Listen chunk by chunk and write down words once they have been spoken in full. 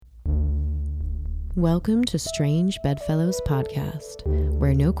Welcome to Strange Bedfellows Podcast,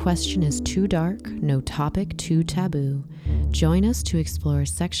 where no question is too dark, no topic too taboo. Join us to explore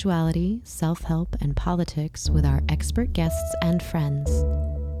sexuality, self-help, and politics with our expert guests and friends.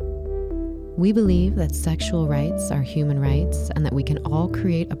 We believe that sexual rights are human rights and that we can all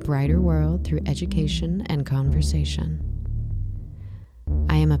create a brighter world through education and conversation.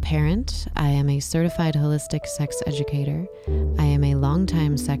 I am a parent, I am a certified holistic sex educator, I am a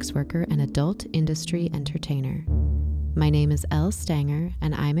longtime sex worker and adult industry entertainer. My name is Elle Stanger,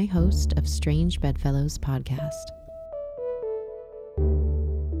 and I'm a host of Strange Bedfellows Podcast.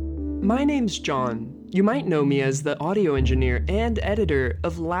 My name's John. You might know me as the audio engineer and editor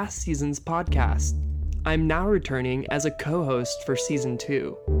of last season's podcast. I'm now returning as a co-host for season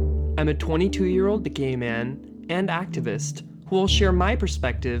 2. I'm a 22-year-old gay man and activist who will share my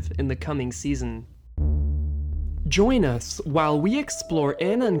perspective in the coming season. Join us while we explore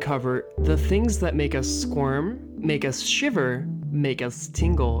and uncover the things that make us squirm, make us shiver, make us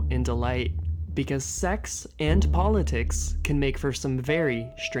tingle in delight. Because sex and politics can make for some very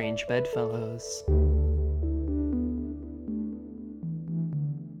strange bedfellows.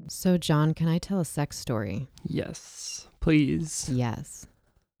 So, John, can I tell a sex story? Yes, please. Yes.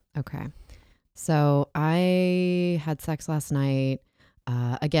 Okay. So I had sex last night.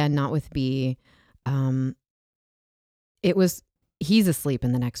 Again, not with B. He's asleep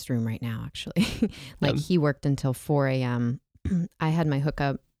in the next room right now, actually. He worked until 4 a.m. I had my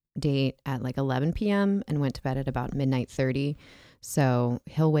hookup date at 11 p.m. and went to bed at about midnight 30. So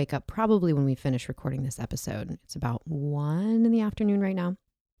he'll wake up probably when we finish recording this episode. It's about 1 in the afternoon right now.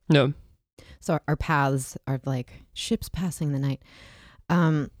 No. So our paths are like ships passing the night.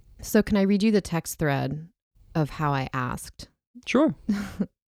 So can I read you the text thread of how I asked? Sure.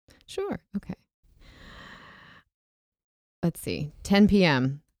 Sure. Okay. Let's see. 10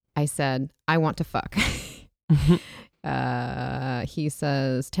 p.m. I said, I want to fuck. He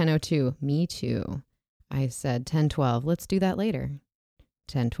says 10:02. Me too. I said 10:12. Let's do that later.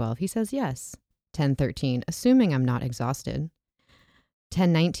 10:12. He says yes. 10:13. Assuming I'm not exhausted.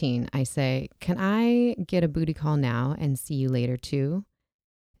 10:19. I say, can I get a booty call now and see you later too?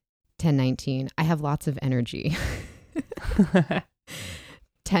 10:19. I have lots of energy.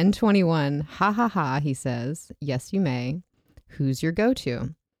 10:21. Ha ha ha. He says, yes, you may. Who's your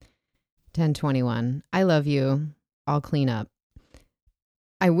go-to? 10:21. I love you. I'll clean up.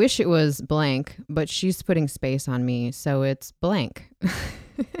 I wish it was blank, but she's putting space on me, so it's blank.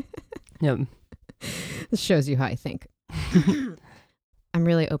 Yep. This shows you how I think. I'm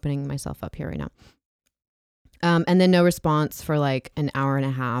really opening myself up here right now. And then no response for an hour and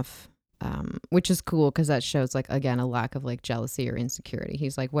a half, which is cool because that shows again, a lack of jealousy or insecurity.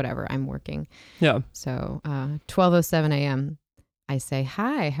 He's like, whatever, I'm working. Yeah. So 12:07 a.m. I say,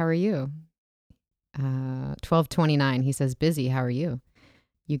 hi, how are you? 12:29. He says, busy, how are you?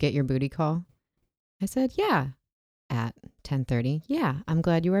 You get your booty call? I said, yeah. At 10:30, yeah, I'm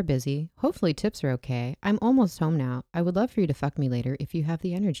glad you are busy. Hopefully tips are okay. I'm almost home now. I would love for you to fuck me later if you have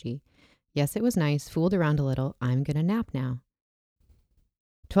the energy. Yes, it was nice. Fooled around a little. I'm gonna nap now.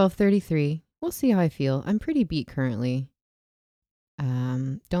 12:33. We'll see how I feel. I'm pretty beat currently.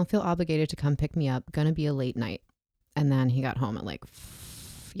 Don't feel obligated to come pick me up. Gonna be a late night. And then he got home at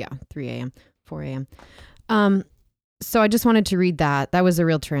 3 a.m., 4 a.m. So I just wanted to read that. That was a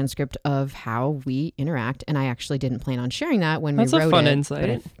real transcript of how we interact. And I actually didn't plan on sharing that when we wrote it. That's a fun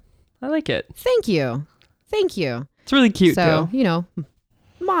insight. I like it. Thank you. Thank you. It's really cute, so, too.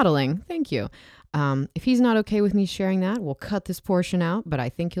 Modeling. Thank you. If he's not okay with me sharing that, we'll cut this portion out, but I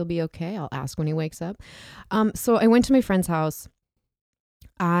think he'll be okay. I'll ask when he wakes up. So I went to my friend's house.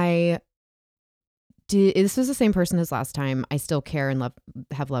 This was the same person as last time. I still care and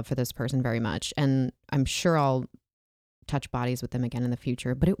have love for this person very much. And I'm sure I'll touch bodies with them again in the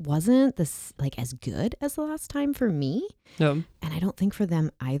future, but it wasn't as good as the last time for me. No. And I don't think for them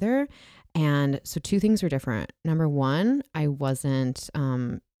either. And so 2 things were different. Number 1, I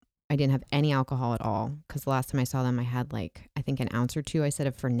didn't have any alcohol at all because the last time I saw them, I had I think an ounce or 2, I said,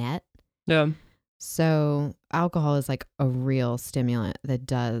 of Fernet. Yeah. So alcohol is a real stimulant that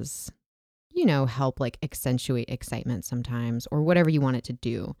does, help accentuate excitement sometimes or whatever you want it to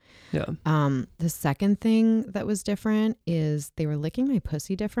do. Yeah. The second thing that was different is they were licking my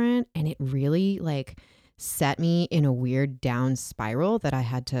pussy different, and it really set me in a weird down spiral that I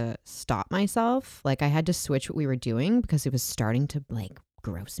had to stop myself. I had to switch what we were doing because it was starting to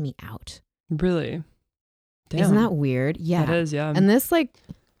gross me out. Really? Damn. Isn't that weird? Yeah. That is, yeah. And this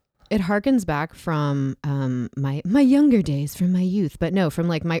it harkens back from my younger days, from my youth, but no, from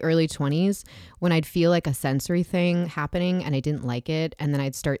my early 20s when I'd feel a sensory thing happening and I didn't like it. And then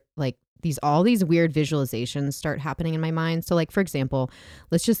I'd start all these weird visualizations start happening in my mind. So like, for example,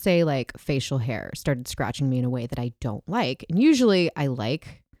 let's just say like facial hair started scratching me in a way that I don't like. And usually I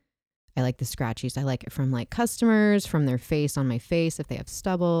like the scratchies. I like it from like customers, from their face on my face if they have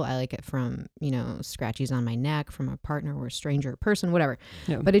stubble. I like it from, scratchies on my neck from a partner or a stranger, person, whatever.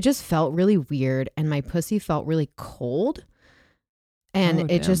 Yeah. But it just felt really weird and my pussy felt really cold.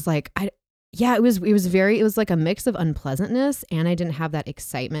 And it just like, it was like a mix of unpleasantness, and I didn't have that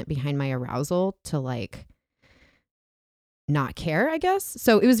excitement behind my arousal to like not care, I guess.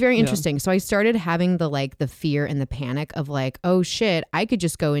 So it was very interesting. So I started having the fear and the panic of like, oh shit, I could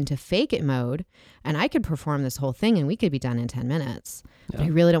just go into fake it mode and I could perform this whole thing and we could be done in 10 minutes. Yeah. But I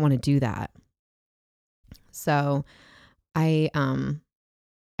really don't want to do that. So I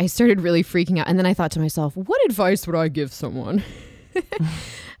started really freaking out. And then I thought to myself, what advice would I give someone?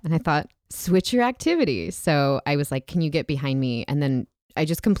 And I thought, switch your activity. So I was like, can you get behind me? And then I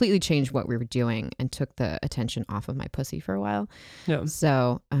just completely changed what we were doing and took the attention off of my pussy for a while. Yeah.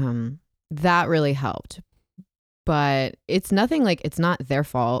 So that really helped. But it's nothing like, it's not their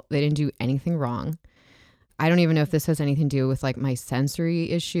fault. They didn't do anything wrong. I don't even know if this has anything to do with like my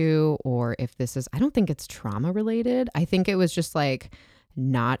sensory issue or if I don't think it's trauma related. I think it was just like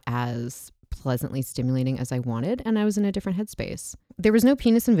not as pleasantly stimulating as I wanted, and I was in a different headspace. There was no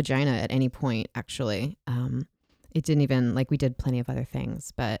penis and vagina at any point, actually. It didn't even, like, we did plenty of other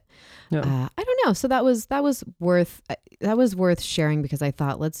things, but I don't know. So that was worth sharing, because I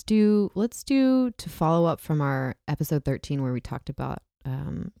thought let's do to follow up from our episode 13 where we talked about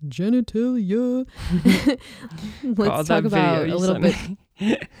genitalia. Let's talk about a little bit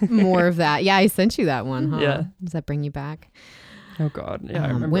more of that. Yeah, I sent you that one, huh? Yeah. Does that bring you back? Oh God, yeah, I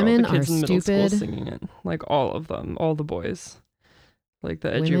remember women all the kids are in middle stupid. school singing it, like all of them, all the boys, like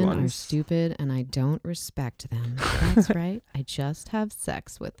the edgy women ones. Women are stupid, and I don't respect them. That's right. I just have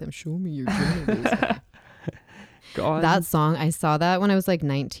sex with them. Show me your genitals. God, that song, I saw that when I was like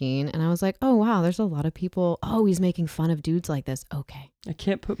 19, and I was like, oh wow, there's a lot of people. Oh, he's making fun of dudes like this. Okay, I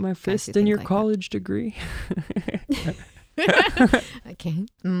can't put my fist in your college degree. I can't.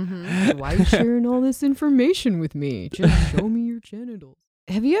 Mm-hmm. Why are you sharing all this information with me? Just show me your genitals.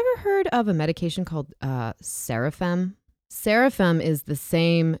 Have you ever heard of a medication called Sarafem? Sarafem is the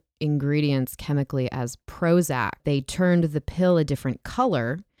same ingredients chemically as Prozac. They turned the pill a different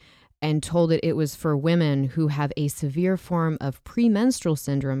color and told it was for women who have a severe form of premenstrual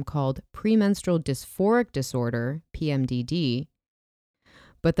syndrome called premenstrual dysphoric disorder, PMDD.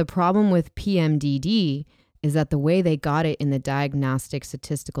 But the problem with PMDD is that the way they got it in the Diagnostic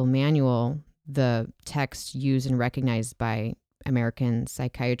Statistical Manual, the text used and recognized by American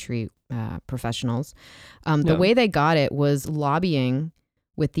psychiatry professionals, the way they got it was lobbying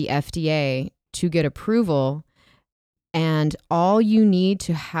with the FDA to get approval. And all you need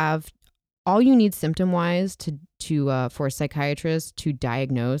symptom-wise for a psychiatrist to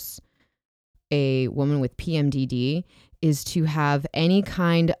diagnose a woman with PMDD is to have any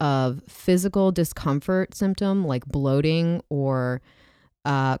kind of physical discomfort symptom like bloating or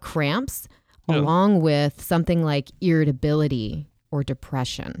cramps, along with something like irritability or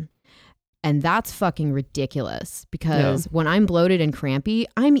depression. And that's fucking ridiculous, because when I'm bloated and crampy,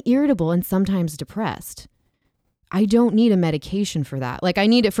 I'm irritable and sometimes depressed. I don't need a medication for that. Like, I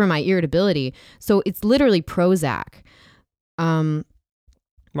need it for my irritability. So it's literally Prozac.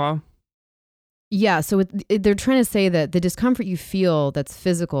 Wow. Yeah, so they're trying to say that the discomfort you feel that's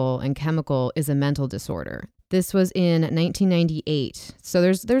physical and chemical is a mental disorder. This was in 1998. So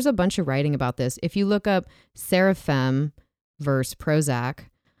there's a bunch of writing about this. If you look up Sarafem versus Prozac,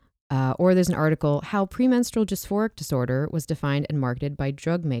 or there's an article, How Premenstrual Dysphoric Disorder Was Defined and Marketed by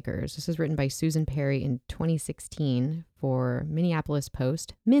Drug Makers. This is written by Susan Perry in 2016 for Minneapolis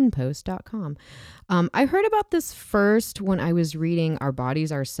Post, minpost.com. I heard about this first when I was reading Our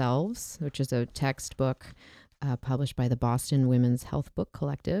Bodies, Ourselves, which is a textbook published by the Boston Women's Health Book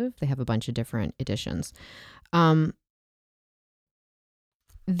Collective. They have a bunch of different editions. The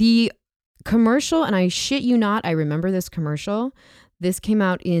commercial, and I shit you not, I remember this commercial. This came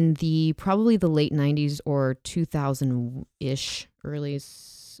out in probably the late 90s or 2000-ish,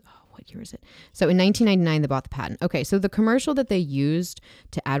 what year is it? So in 1999, they bought the patent. Okay, so the commercial that they used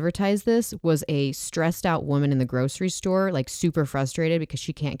to advertise this was a stressed out woman in the grocery store, like super frustrated because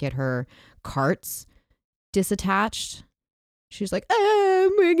she can't get her carts disattached. She's like,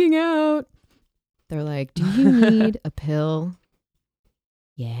 I'm wigging out. They're like, do you need a pill?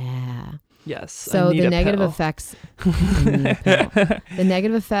 Yeah. Yes. So the negative effects. The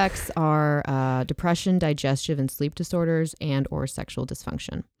negative effects are depression, digestive and sleep disorders, and or sexual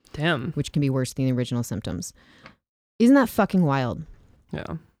dysfunction. Damn. Which can be worse than the original symptoms. Isn't that fucking wild?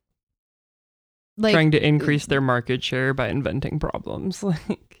 Yeah. Like, trying to increase their market share by inventing problems,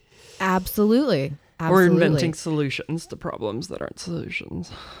 like absolutely. or inventing solutions to problems that aren't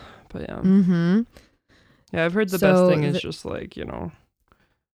solutions. But yeah. Mm-hmm. Yeah, I've heard the best thing is just like,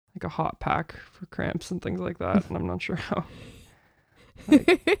 like a hot pack for cramps and things like that. And I'm not sure how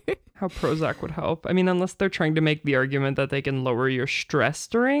how Prozac would help. I mean, unless they're trying to make the argument that they can lower your stress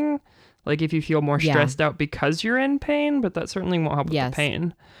during, like if you feel more stressed out because you're in pain, but that certainly won't help with the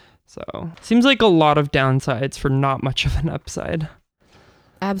pain. So seems like a lot of downsides for not much of an upside.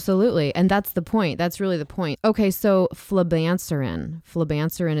 Absolutely. And that's the point. That's really the point. Okay, so flibanserin.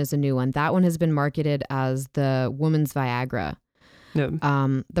 Flibanserin is a new one. That one has been marketed as the woman's Viagra. Yeah.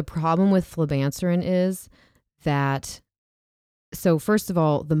 The problem with flibanserin is that, so first of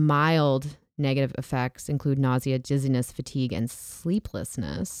all, the mild negative effects include nausea, dizziness, fatigue, and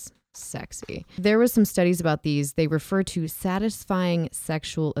sleeplessness. Sexy. There was some studies about these. They refer to satisfying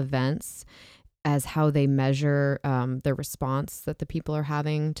sexual events as how they measure the response that the people are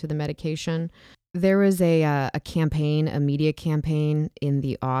having to the medication. There was a campaign, a media campaign in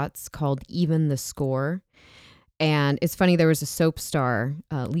the aughts called Even the Score. And it's funny, there was a soap star,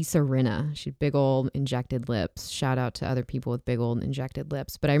 Lisa Rinna. She had big old injected lips. Shout out to other people with big old injected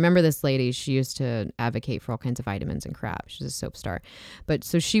lips. But I remember this lady, she used to advocate for all kinds of vitamins and crap. She was a soap star. But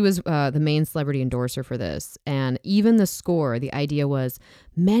so she was the main celebrity endorser for this. And Even the Score, the idea was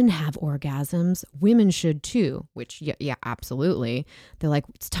men have orgasms, women should too, which, yeah, absolutely. They're like,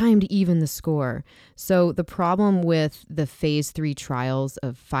 it's time to even the score. So the problem with the phase 3 trials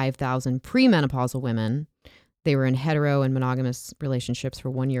of 5,000 premenopausal women, they were in hetero and monogamous relationships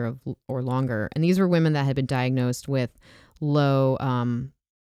for 1 year or longer. And these were women that had been diagnosed with low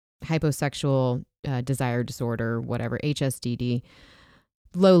hyposexual desire disorder, whatever, HSDD,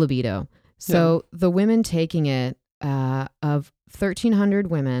 low libido. So the women taking it, of 1,300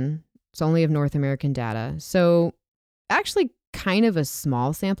 women, it's only of North American data. So actually kind of a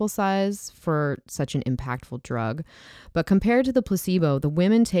small sample size for such an impactful drug. But compared to the placebo, the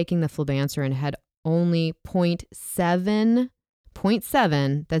women taking the flibanserin had only 0.7,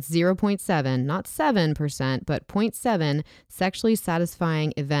 that's 0.7, not 7%, but 0.7 sexually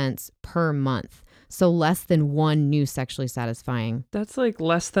satisfying events per month. So less than one new sexually satisfying. That's like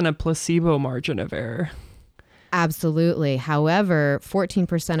less than a placebo margin of error. Absolutely. However,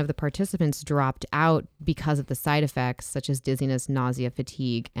 14% of the participants dropped out because of the side effects such as dizziness, nausea,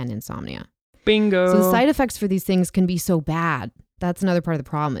 fatigue, and insomnia. Bingo. So the side effects for these things can be so bad. That's another part of the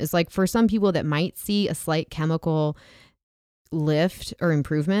problem. Is like for some people that might see a slight chemical lift or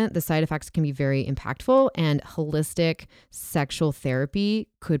improvement, the side effects can be very impactful, and holistic sexual therapy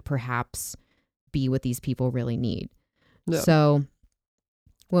could perhaps be what these people really need. Yeah. So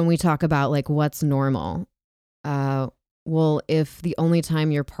when we talk about like what's normal, well, if the only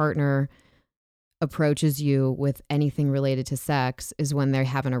time your partner approaches you with anything related to sex is when they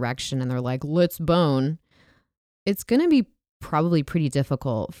have an erection and they're like, let's bone, it's going to be probably pretty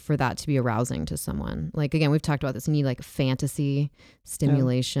difficult for that to be arousing to someone. Like, again, we've talked about this. You need like fantasy,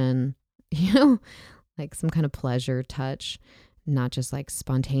 stimulation, like some kind of pleasure, touch, not just like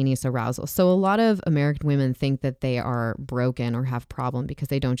spontaneous arousal. So a lot of American women think that they are broken or have problem because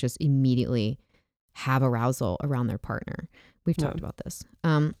they don't just immediately have arousal around their partner. We've talked about this.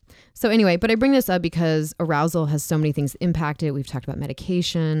 So anyway, but I bring this up because arousal has so many things impact it. We've talked about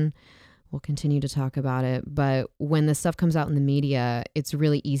medication. We'll continue to talk about it. But when this stuff comes out in the media, it's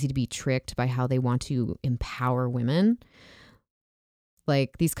really easy to be tricked by how they want to empower women.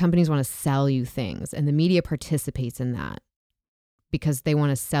 Like these companies want to sell you things, and the media participates in that because they want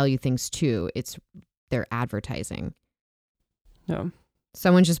to sell you things too. It's their advertising. Yeah.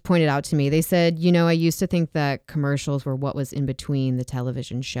 Someone just pointed out to me, they said, I used to think that commercials were what was in between the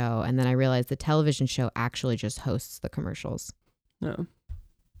television show. And then I realized the television show actually just hosts the commercials. Yeah. I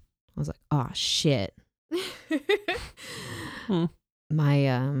was like, oh, shit.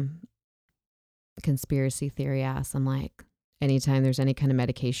 My conspiracy theory ass, I'm like, anytime there's any kind of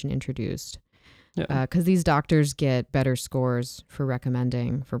medication introduced, because these doctors get better scores for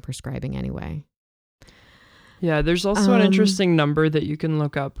recommending, for prescribing anyway. Yeah, there's also an interesting number that you can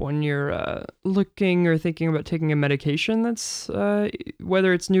look up when you're looking or thinking about taking a medication that's,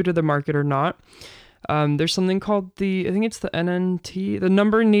 whether it's new to the market or not. There's something called I think it's the NNT, the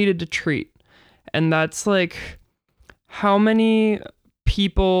number needed to treat. And that's like how many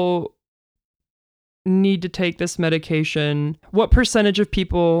people need to take this medication, what percentage of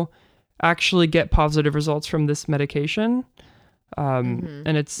people actually get positive results from this medication.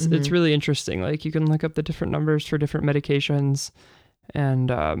 And it's really interesting. Like you can look up the different numbers for different medications, and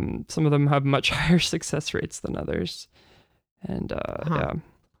some of them have much higher success rates than others. And yeah.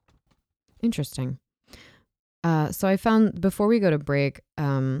 Interesting. So I found, before we go to break,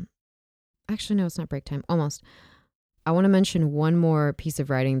 actually, no, it's not break time. Almost. I want to mention one more piece of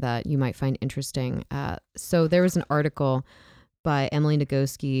writing that you might find interesting. So there was an article by Emily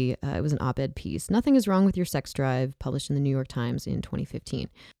Nagoski. It was an op-ed piece. Nothing is wrong with your sex drive, published in the New York Times in 2015.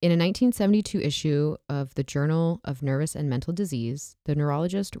 In a 1972 issue of the Journal of Nervous and Mental Disease, the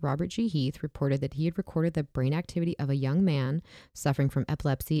neurologist Robert G. Heath reported that he had recorded the brain activity of a young man suffering from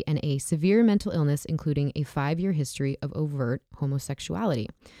epilepsy and a severe mental illness, including a 5-year history of overt homosexuality.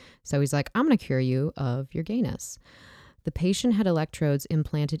 So he's like, I'm going to cure you of your gayness. The patient had electrodes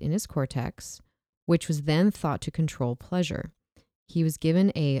implanted in his cortex, which was then thought to control pleasure. He was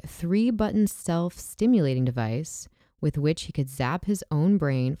given a 3-button self-stimulating device with which he could zap his own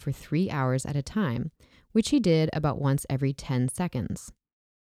brain for 3 hours at a time, which he did about once every 10 seconds.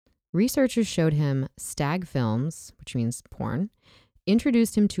 Researchers showed him stag films, which means porn,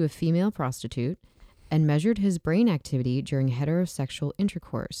 introduced him to a female prostitute, and measured his brain activity during heterosexual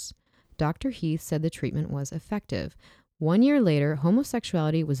intercourse. Dr. Heath said the treatment was effective. 1 year later,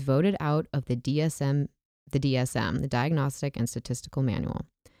 homosexuality was voted out of the DSM, the Diagnostic and Statistical Manual.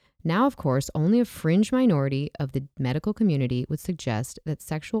 Now, of course, only a fringe minority of the medical community would suggest that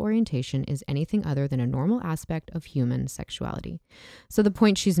sexual orientation is anything other than a normal aspect of human sexuality. So the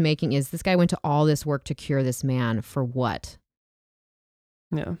point she's making is this guy went to all this work to cure this man for what?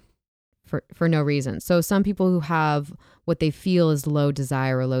 Yeah. For no reason. So some people who have what they feel is low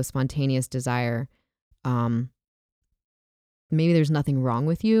desire or low spontaneous desire, maybe there's nothing wrong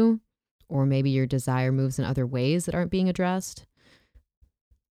with you, or maybe your desire moves in other ways that aren't being addressed.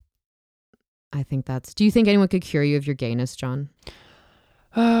 I think that's... Do you think anyone could cure you of your gayness, John?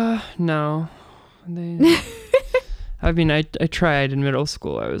 No. I mean, I tried in middle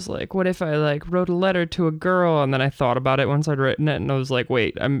school. I was like, what if I like wrote a letter to a girl? And then I thought about it once I'd written it, and I was like,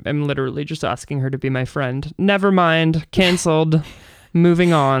 wait, I'm literally just asking her to be my friend. Never mind. Canceled.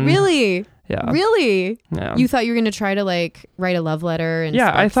 Moving on. Really? Yeah. Really? Yeah. You thought you were going to try to like write a love letter? And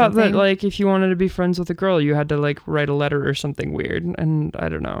yeah, I thought something? that like if you wanted to be friends with a girl, you had to like write a letter or something weird. And I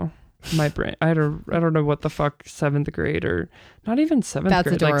don't know. My brain, I don't know what the fuck 7th grade or not even 7th That's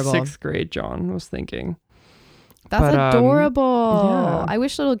grade, adorable. like 6th grade John was thinking. That's adorable. Yeah. I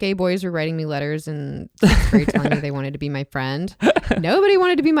wish little gay boys were writing me letters in 6th grade telling me they wanted to be my friend. Nobody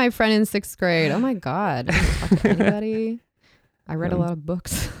wanted to be my friend in 6th grade. Oh my God. I didn't talk to anybody. I read a lot of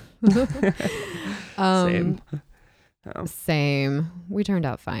books. Same. Same. We turned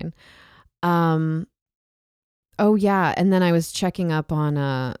out fine. Oh yeah. And then I was checking up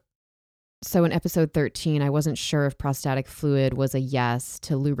on so in episode 13, I wasn't sure if prostatic fluid was a yes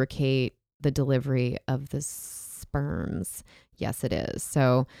to lubricate the delivery of the sperms. Yes, it is.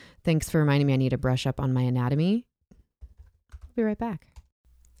 So thanks for reminding me I need to brush up on my anatomy. I'll be right back.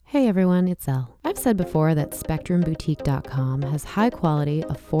 Hey everyone, it's Elle. I've said before that SpectrumBoutique.com has high quality,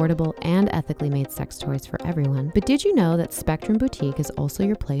 affordable, and ethically made sex toys for everyone. But did you know that Spectrum Boutique is also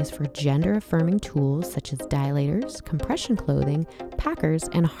your place for gender-affirming tools such as dilators, compression clothing, packers,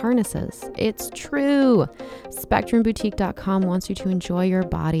 and harnesses? It's true! SpectrumBoutique.com wants you to enjoy your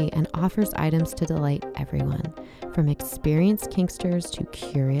body and offers items to delight everyone, from experienced kinksters to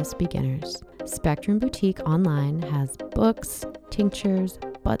curious beginners. Spectrum Boutique online has books, tinctures,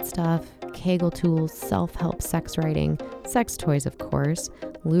 butt stuff, Kegel tools, self-help sex writing, sex toys of course,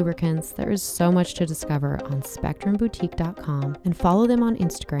 lubricants. There is so much to discover on SpectrumBoutique.com, and follow them on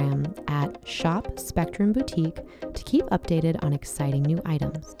Instagram at ShopSpectrumBoutique to keep updated on exciting new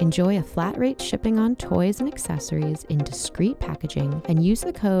items. Enjoy a flat rate shipping on toys and accessories in discreet packaging, and use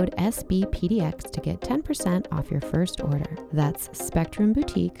the code SBPDX to get 10% off your first order. That's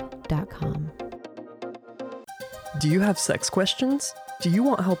SpectrumBoutique.com. Do you have sex questions? Do you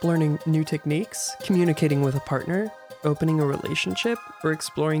want help learning new techniques, communicating with a partner, opening a relationship, or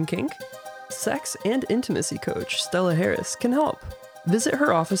exploring kink? Sex and intimacy coach Stella Harris can help. Visit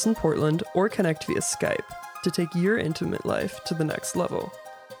her office in Portland or connect via Skype to take your intimate life to the next level.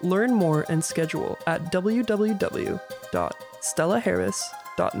 Learn more and schedule at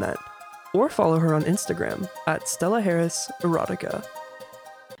www.stellaharris.net or follow her on Instagram at Stella Harris Erotica.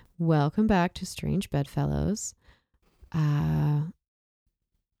 Welcome back to Strange Bedfellows.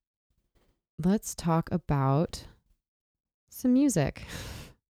 Let's talk about some music.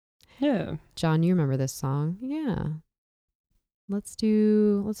 Yeah. John, you remember this song? Yeah. Let's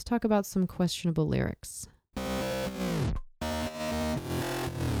talk about some questionable lyrics.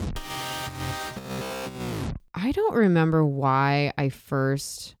 I don't remember why I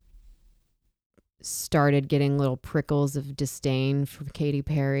first started getting little prickles of disdain for Katy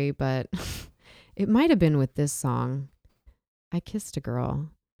Perry, but it might have been with this song, I Kissed a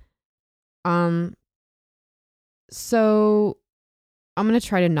Girl. So I'm going to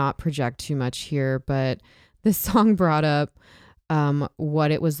try to not project too much here, but this song brought up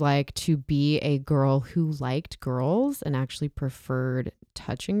what it was like to be a girl who liked girls and actually preferred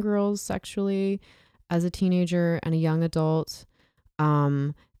touching girls sexually as a teenager and a young adult,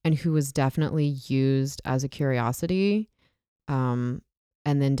 and who was definitely used as a curiosity, and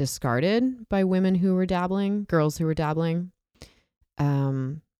then discarded by women who were dabbling, girls who were dabbling.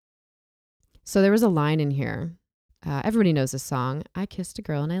 So there was a line in here. Everybody knows this song. I kissed a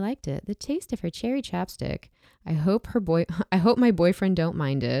girl and I liked it. The taste of her cherry chapstick. I hope my boyfriend don't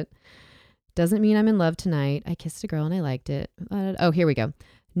mind it. Doesn't mean I'm in love tonight. I kissed a girl and I liked it. Oh, here we go.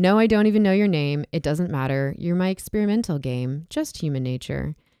 No, I don't even know your name. It doesn't matter. You're my experimental game. Just human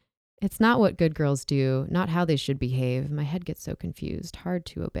nature. It's not what good girls do, not how they should behave. My head gets so confused. Hard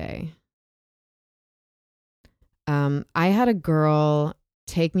to obey. I had a girl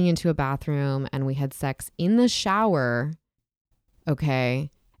take me into a bathroom and we had sex in the shower. Okay.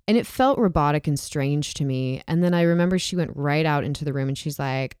 And it felt robotic and strange to me. And then I remember she went right out into the room and she's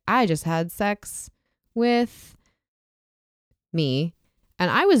like, I just had sex with me. And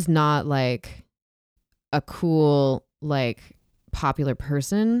I was not like a cool, like popular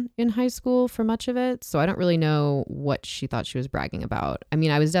person in high school for much of it. So I don't really know what she thought she was bragging about. I mean,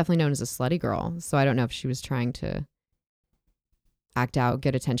 I was definitely known as a slutty girl. So I don't know if she was trying to act out,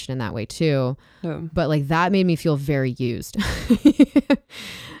 get attention in that way too. Yeah. But like that made me feel very used,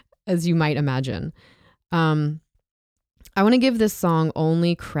 as you might imagine. I want to give this song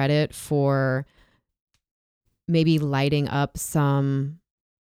only credit for maybe lighting up some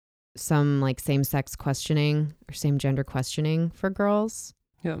like same-sex questioning or same gender questioning for girls.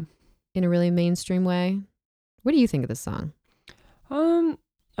 Yeah. In a really mainstream way. What do you think of this song?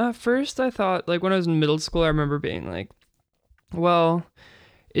 At first I thought, like when I was in middle school, I remember being like, well,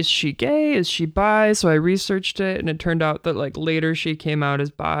 is she gay? Is she bi? So I researched it and it turned out that like later she came out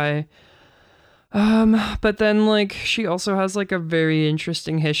as bi. But then like she also has like a very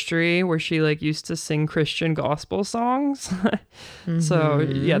interesting history where she like used to sing Christian gospel songs. Mm-hmm. So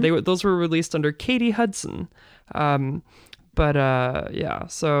yeah, those were released under Katie Hudson. Yeah,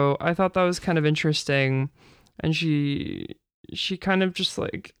 so I thought that was kind of interesting. And she kind of just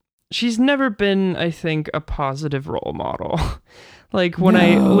like, she's never been, I think, a positive role model. Like when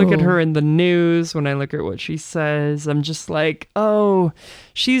I look at her in the news, when I look at what she says, I'm just like, oh,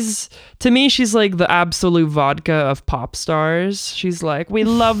 to me, she's like the absolute vodka of pop stars. She's like, we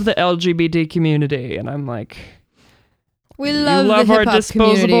love the LGBT community. And I'm like, we love our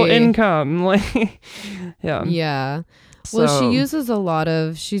disposable income. Like, yeah. Yeah. Well, she's used a lot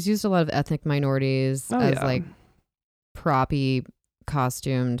of ethnic minorities like proppy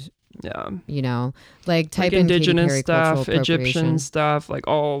costumed. Yeah. You know, like type like in indigenous Katy Perry stuff, Egyptian stuff, like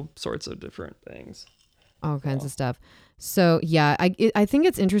all sorts of different things. All kinds of stuff. So yeah, I think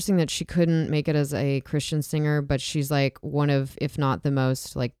it's interesting that she couldn't make it as a Christian singer, but she's like one of, if not the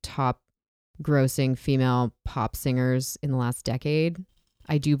most like top grossing female pop singers in the last decade.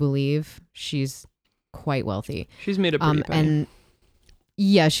 I do believe she's quite wealthy. She's made a pretty penny. And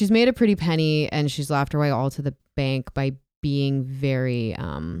yeah, she's made a pretty penny and she's laughed her way all to the bank by being very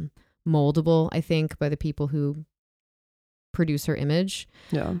moldable, I think, by the people who produce her image.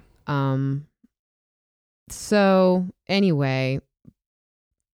 Yeah. So anyway,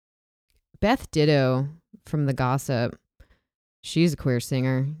 Beth Ditto from The Gossip, she's a queer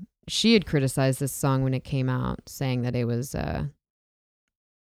singer. She had criticized this song when it came out, saying that it was I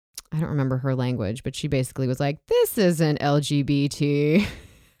don't remember her language, but she basically was like, this isn't LGBT.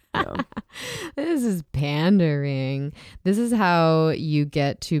 Yeah. This is pandering. This is how you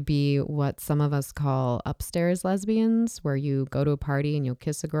get to be what some of us call upstairs lesbians, where you go to a party and you'll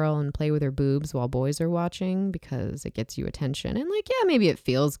kiss a girl and play with her boobs while boys are watching because it gets you attention. And like, yeah, maybe it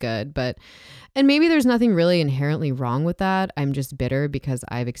feels good, and maybe there's nothing really inherently wrong with that. I'm just bitter because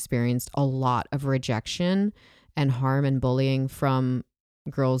I've experienced a lot of rejection and harm and bullying from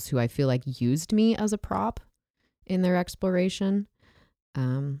girls who I feel like used me as a prop in their exploration.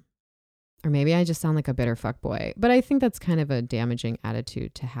 Or maybe I just sound like a bitter fuckboy, but I think that's kind of a damaging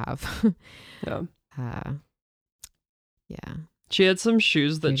attitude to have. Yeah. Yeah. She had some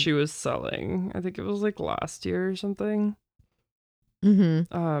shoes that she was selling. I think it was like last year or something.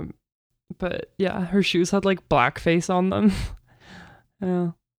 Mm-hmm. But yeah, her shoes had like blackface on them.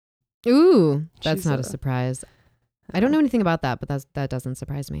 Yeah. Ooh, that's not a surprise. I don't know anything about that, but that doesn't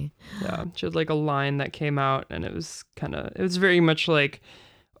surprise me. Yeah, she had like a line that came out and it was very much like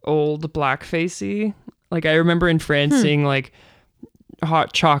old blackfacey. Like I remember in France seeing like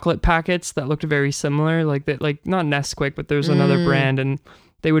hot chocolate packets that looked very similar, like that, like not Nesquik, but there's another brand, and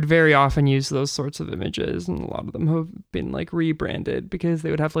they would very often use those sorts of images, and a lot of them have been like rebranded because they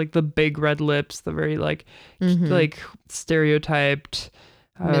would have like the big red lips, the very like like stereotyped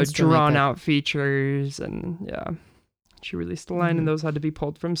drawn out features, and yeah, she released a line and those had to be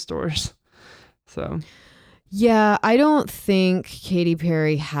pulled from stores. So yeah, I don't think Katy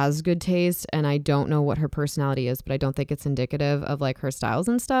Perry has good taste, and I don't know what her personality is, but I don't think it's indicative of like her styles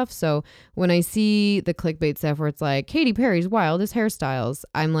and stuff. So when I see the clickbait stuff where it's like Katy Perry's wildest hairstyles,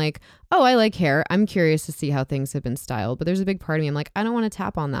 I'm like, oh, I like hair. I'm curious to see how things have been styled. But there's a big part of me, I'm like, I don't want to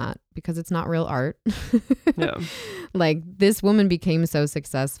tap on that because it's not real art. yeah, like this woman became so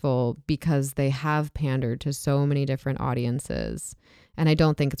successful because they have pandered to so many different audiences. And I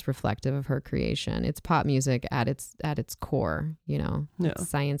don't think it's reflective of her creation. It's pop music at its core, you know. Yeah. It's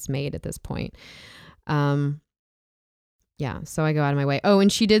science made at this point. Yeah, so I go out of my way. Oh,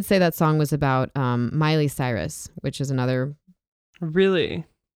 and she did say that song was about Miley Cyrus, which is another really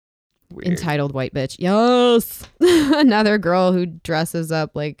weird. Entitled white bitch. Yes. Another girl who dresses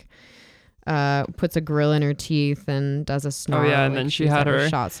up like puts a grill in her teeth and does a snarl. Oh yeah, and like then she had her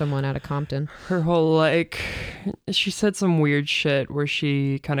shot someone out of Compton. Her whole like, she said some weird shit where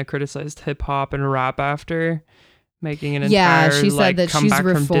she kind of criticized hip hop and rap after making an entire she said like that comeback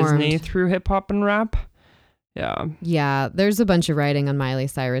she's from Disney reformed through hip hop and rap. Yeah. Yeah, there's a bunch of writing on Miley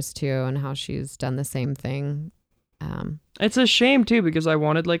Cyrus too, and how she's done the same thing. It's a shame too because I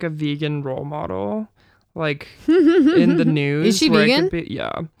wanted like a vegan role model, like in the news. Is she where vegan?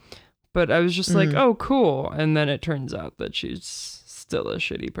 Yeah. But I was just like, oh, cool. And then it turns out that she's still a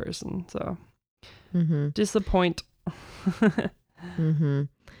shitty person. So disappoint.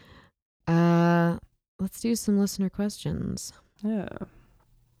 Let's do some listener questions. Yeah.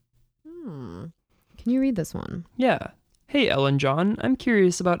 Can you read this one? Yeah. Hey, Ellen John. I'm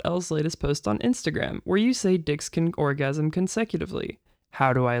curious about Elle's latest post on Instagram where you say dicks can orgasm consecutively.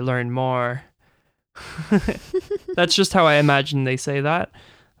 How do I learn more? That's just how I imagine they say that.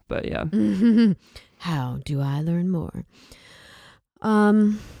 But yeah. How do I learn more?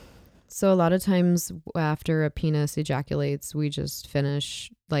 So a lot of times after a penis ejaculates, we just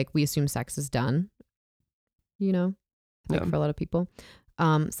finish, like we assume sex is done, you know, like for a lot of people.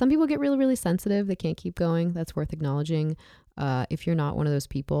 Some people get really, really sensitive. They can't keep going. That's worth acknowledging. If you're not one of those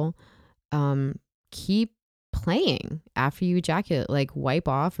people, keep playing after you ejaculate, like wipe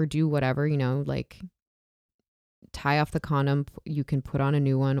off or do whatever, you know, like tie off the condom. You can put on a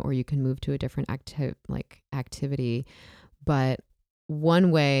new one, or you can move to a different activity. But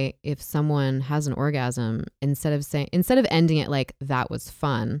one way, if someone has an orgasm, instead of ending it like that was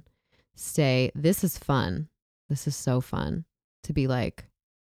fun, say this is fun. This is so fun. To be like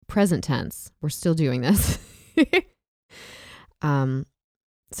present tense. We're still doing this. So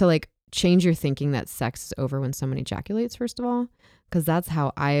like change your thinking that sex is over when someone ejaculates, first of all, because that's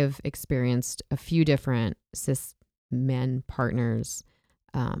how I've experienced a few different cis men partners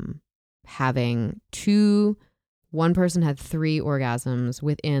having one person had 3 orgasms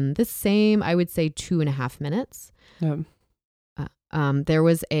within the same, I would say 2.5 minutes. Yeah. There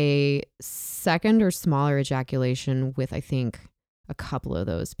was a second or smaller ejaculation with, I think, a couple of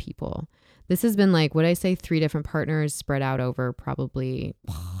those people. This has been like, what I say, 3 different partners spread out over probably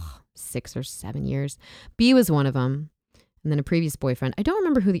 6 or 7 years. B was one of them. And then a previous boyfriend. I don't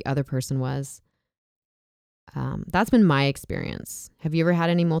remember who the other person was. That's been my experience. Have you ever had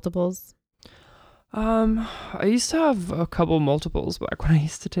any multiples? I used to have a couple multiples back when I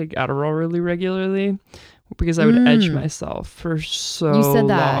used to take Adderall really regularly because I would edge myself for so long. You said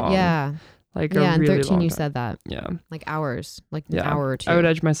that, yeah. Like yeah, a really in 13 long you time. said that. Yeah. Like hours, like an hour or 2. I would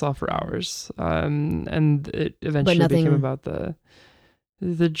edge myself for hours. And it eventually became about the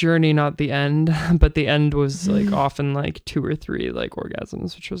journey, not the end. But the end was like often like 2 or 3 like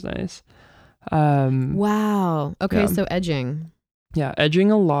orgasms, which was nice. Wow. Okay, so edging. Yeah, edging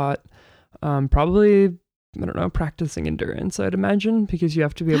a lot. Probably, I don't know, practicing endurance, I'd imagine, because you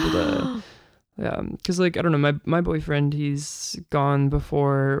have to be able to, yeah, because like, I don't know, my boyfriend, he's gone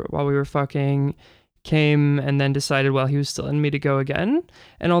before while we were fucking, came and then decided while he was still in me to go again.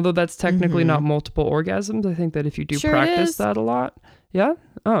 And although that's technically not multiple orgasms, I think that if you do practice that a lot, yeah.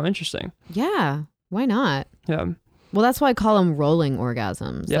 Oh, interesting. Yeah. Why not? Yeah. Well, that's why I call them rolling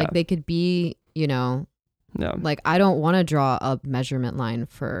orgasms. Yeah. Like they could be, you know, like I don't want to draw a measurement line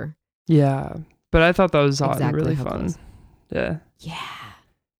for. Yeah. But I thought that was hot exactly and really fun. Yeah. Yeah.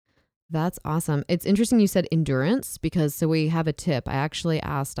 That's awesome. It's interesting you said endurance because so we have a tip. I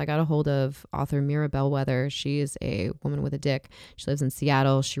got a hold of author Mira Bellwether. She is a woman with a dick. She lives in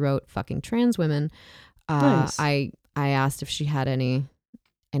Seattle. She wrote Fucking Trans Women. Nice. I asked if she had any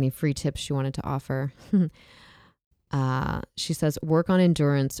free tips she wanted to offer. She says, work on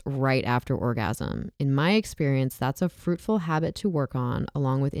endurance right after orgasm. In my experience, that's a fruitful habit to work on,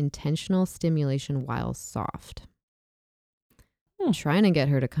 along with intentional stimulation while soft. I'm trying to get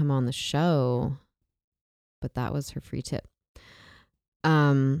her to come on the show, but that was her free tip.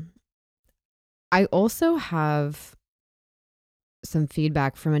 I also have some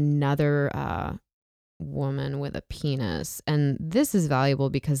feedback from another woman with a penis, and this is valuable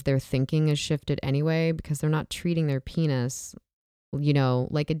because their thinking is shifted anyway, because they're not treating their penis, you know,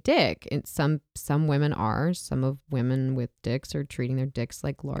 like a dick. And some women are. Some of women with dicks are treating their dicks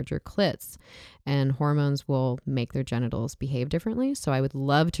like larger clits, and hormones will make their genitals behave differently. So I would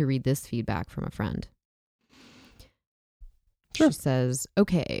love to read this feedback from a friend. Sure. She says,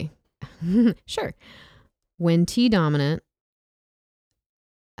 okay, sure. When T dominant,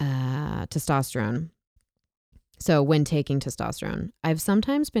 testosterone. So when taking testosterone, I've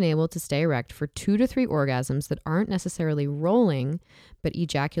sometimes been able to stay erect for 2 to 3 orgasms that aren't necessarily rolling, but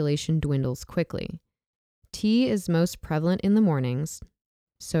ejaculation dwindles quickly. T is most prevalent in the mornings.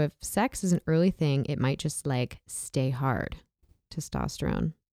 So if sex is an early thing, it might just like stay hard.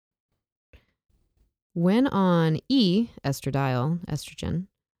 Testosterone. When on estradiol, estrogen,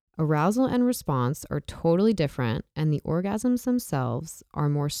 arousal and response are totally different, and the orgasms themselves are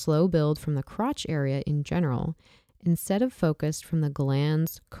more slow build from the crotch area in general, instead of focused from the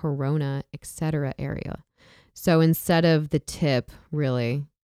glands, corona, etc. area. So instead of the tip, really,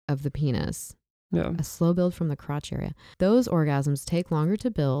 of the penis, a slow build from the crotch area. Those orgasms take longer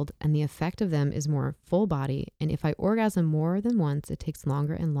to build, and the effect of them is more full body. And if I orgasm more than once, it takes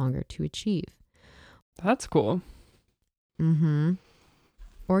longer and longer to achieve. That's cool. Mm-hmm.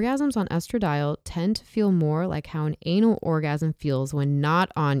 Orgasms on estradiol tend to feel more like how an anal orgasm feels when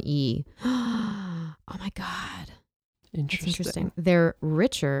not on E. Oh my God. Interesting. They're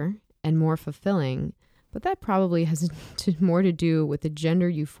richer and more fulfilling, but that probably has more to do with the gender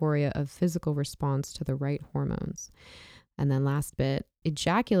euphoria of physical response to the right hormones. And then last bit,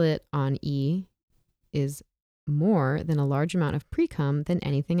 ejaculate on E is more than a large amount of pre-cum than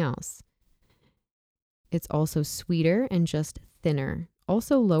anything else. It's also sweeter and just thinner.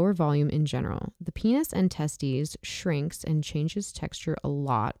 Also lower volume in general. The penis and testes shrinks and changes texture a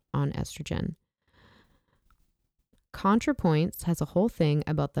lot on estrogen. ContraPoints has a whole thing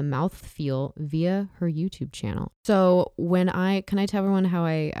about the mouth feel via her YouTube channel. So can I tell everyone how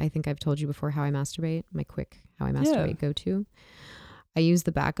I think I've told you before how I masturbate? My quick how I masturbate go-to. I use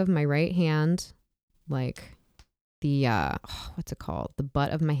the back of my right hand, like the, what's it called? The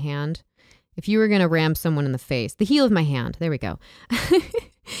butt of my hand. If you were going to ram someone in the face, the heel of my hand. There we go.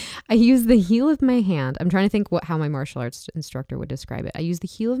 I use the heel of my hand. I'm trying to think how my martial arts instructor would describe it. I use the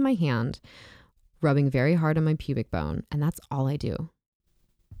heel of my hand, rubbing very hard on my pubic bone, and that's all I do.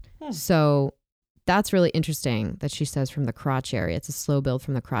 So that's really interesting that she says from the crotch area. It's a slow build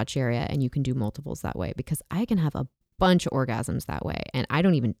from the crotch area, and you can do multiples that way, because I can have a bunch of orgasms that way, and I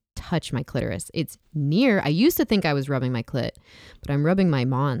don't even touch my clitoris. It's near. I used to think I was rubbing my clit, but I'm rubbing my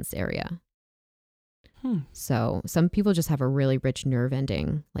mons area. So some people just have a really rich nerve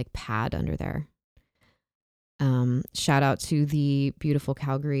ending, like pad under there. Shout out to the beautiful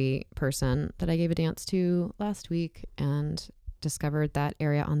Calgary person that I gave a dance to last week and discovered that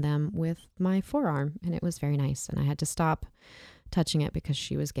area on them with my forearm, and it was very nice. And I had to stop touching it because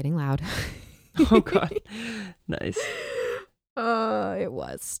she was getting loud. Oh God. Nice. It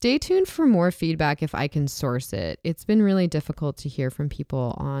was. Stay tuned for more feedback if I can source it. It's been really difficult to hear from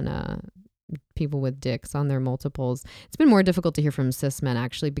people on people with dicks on their multiples. It's been more difficult to hear from cis men,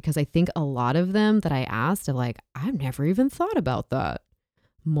 actually, because I think a lot of them that I asked are like, I've never even thought about that.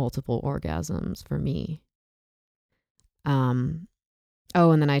 Multiple orgasms for me. And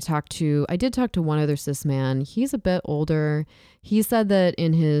then I did talk to one other cis man. He's a bit older. He said that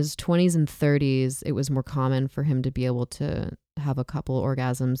in his 20s and 30s, it was more common for him to be able to have a couple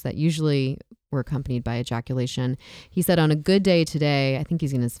orgasms that usually were accompanied by ejaculation. He said on a good day today, I think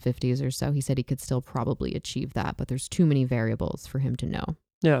he's in his 50s or so, he said he could still probably achieve that, but there's too many variables for him to know.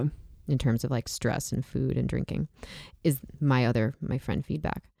 Yeah. In terms of like stress and food and drinking, is my friend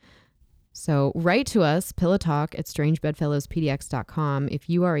feedback. So write to us, pillowtalk@strangebedfellowspdx.com, if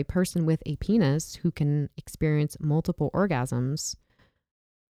you are a person with a penis who can experience multiple orgasms,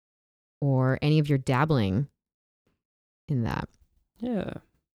 or any of your dabbling in that. Yeah.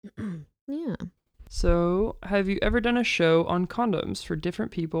 Yeah. So, have you ever done a show on condoms for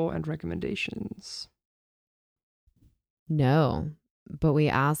different people and recommendations? No, but we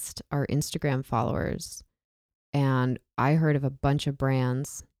asked our Instagram followers, and I heard of a bunch of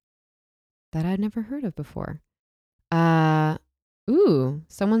brands that I'd never heard of before. Someone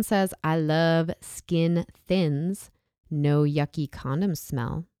says, I love Skin Thins. No yucky condom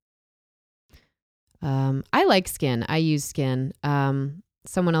smell. I like Skin. I use Skin.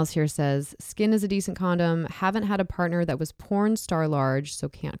 Someone else here says, Skin is a decent condom. Haven't had a partner that was porn star large, so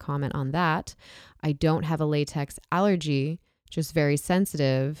can't comment on that. I don't have a latex allergy, just very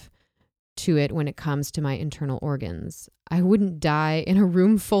sensitive to it when it comes to my internal organs. I wouldn't die in a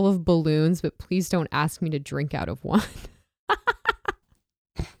room full of balloons, but please don't ask me to drink out of one.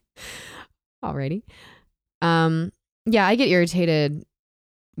 Alrighty. Yeah, I get irritated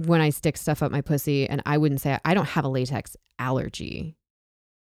when I stick stuff up my pussy, and I wouldn't say I don't have a latex allergy.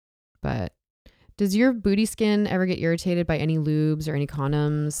 But does your booty skin ever get irritated by any lubes or any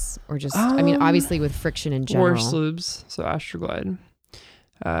condoms, or just, I mean, obviously with friction in general? Worst lubes, so Astroglide.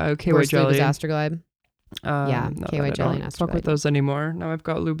 KY Worst Jelly. lube is Astroglide. Yeah, KY Jelly and Astroglide. Fuck with those anymore. Now I've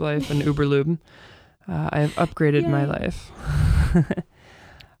got Lube Life and Uber Lube. I have upgraded my life.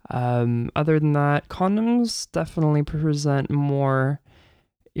 Other than that, condoms definitely present more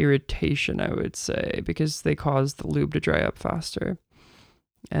irritation, I would say, because they cause the lube to dry up faster.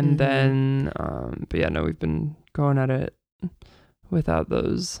 And then, but yeah, no, we've been going at it without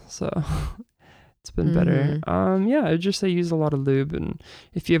those, so it's been better. Yeah, I'd just say use a lot of lube, and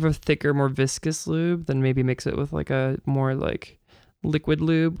if you have a thicker, more viscous lube, then maybe mix it with like a more like liquid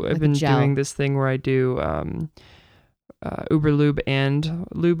lube. Like I've been doing this thing where I do Uber Lube and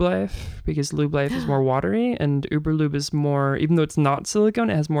Lube Life, because Lube Life is more watery and Uber Lube is more, even though it's not silicone,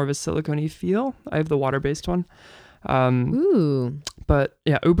 it has more of a silicone-y feel. I have the water-based one. But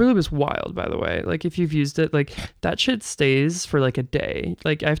yeah, Uber Lube is wild, by the way. Like if you've used it, like that shit stays for like a day.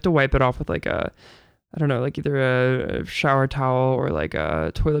 Like I have to wipe it off with like I don't know, like either a shower towel or like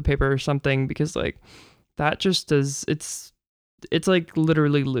a toilet paper or something, because like that just does, it's like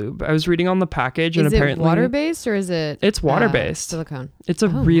literally lube. I was reading on the package, and apparently... Is it water-based or is it... It's water-based. Silicone. It's a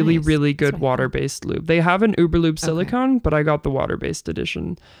really good water-based lube. They have an Uber Lube silicone, but I got the water-based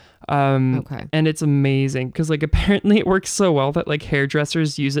edition. And it's amazing because like apparently it works so well that like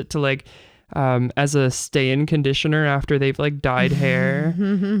hairdressers use it to like as a stay-in conditioner after they've like dyed hair,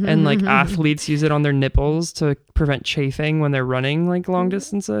 and like athletes use it on their nipples to prevent chafing when they're running like long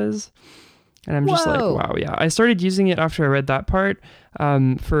distances. And I'm just like, wow, yeah. I started using it after I read that part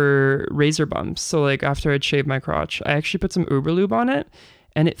for razor bumps. So like after I'd shaved my crotch, I actually put some Uber Lube on it,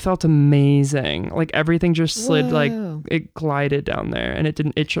 and it felt amazing. Like everything just slid, like it glided down there, and it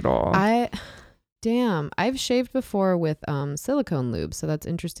didn't itch at all. I've shaved before with silicone lube, so that's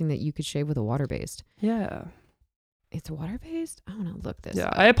interesting that you could shave with a water-based. Yeah. It's water-based? I want to look this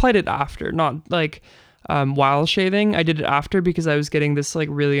up. I applied it after, not like... while shaving. I did it after because I was getting this like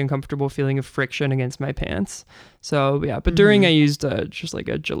really uncomfortable feeling of friction against my pants. So yeah, but during I used just like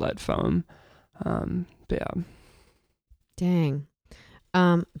a Gillette foam. But yeah. Dang.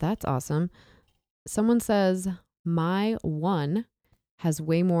 That's awesome. Someone says my one has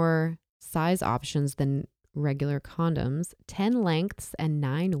way more size options than regular condoms. 10 lengths and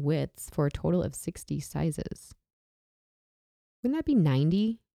 9 widths for a total of 60 sizes. Wouldn't that be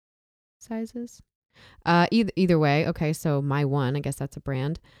 90 sizes? Either way. Okay, so my one, I guess that's a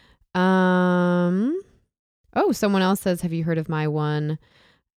brand. Someone else says, have you heard of my one?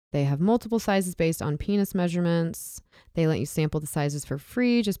 They have multiple sizes based on penis measurements. They let you sample the sizes for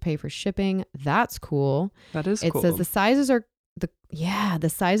free, just pay for shipping. That's cool. That is cool. It says the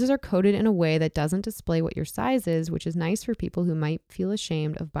sizes are coded in a way that doesn't display what your size is, which is nice for people who might feel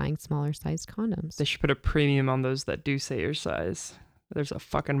ashamed of buying smaller sized condoms. They should put a premium on those that do say your size. There's a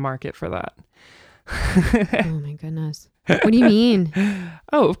fucking market for that. Oh my goodness. What do you mean?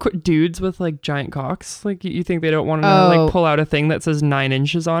 Oh, of course, dudes with like giant cocks. Like you think they don't want to like pull out a thing that says 9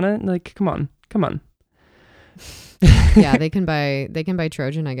 inches on it? Like, come on. Yeah, they can buy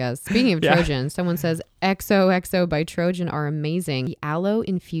Trojan, I guess. Speaking of Trojan, someone says XOXO by Trojan are amazing. The aloe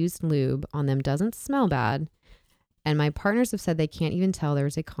infused lube on them doesn't smell bad. And my partners have said they can't even tell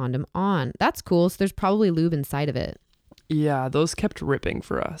there's a condom on. That's cool. So there's probably lube inside of it. Yeah, those kept ripping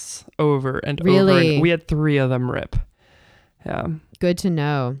for us over and over. Really? And we had 3 of them rip. Yeah. Good to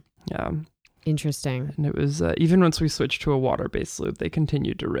know. Yeah. Interesting. And it was, even once we switched to a water-based lube, they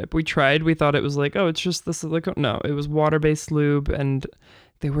continued to rip. We thought it was like, oh, it's just the silicone. No, it was water-based lube, and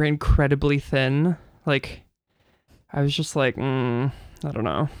they were incredibly thin. Like, I was just like, I don't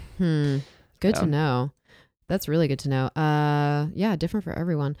know. Good to know. That's really good to know. Yeah, different for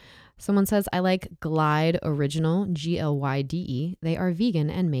everyone. Someone says, I like Glide Original, Glyde. They are vegan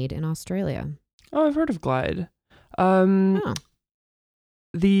and made in Australia. Oh, I've heard of Glide.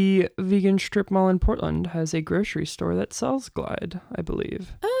 The vegan strip mall in Portland has a grocery store that sells Glide, I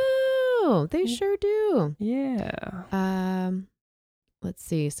believe. Oh, they sure do. Yeah. let's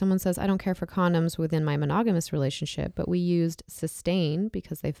see. Someone says, I don't care for condoms within my monogamous relationship, but we used Sustain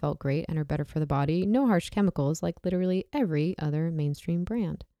because they felt great and are better for the body. No harsh chemicals like literally every other mainstream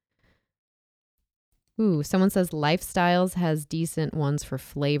brand. Ooh, someone says Lifestyles has decent ones for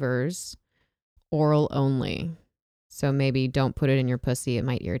flavors, oral only. So maybe don't put it in your pussy. It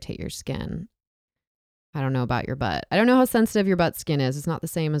might irritate your skin. I don't know about your butt. I don't know how sensitive your butt skin is. It's not the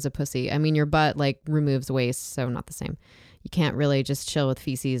same as a pussy. I mean, your butt like removes waste, so not the same. You can't really just chill with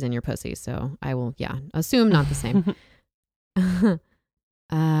feces in your pussy. So I will, assume not the same.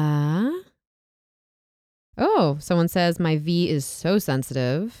 Oh, someone says my V is so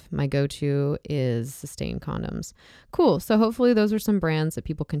sensitive. My go-to is Sustain condoms. Cool. So hopefully those are some brands that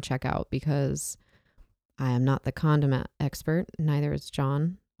people can check out because I am not the condom expert. Neither is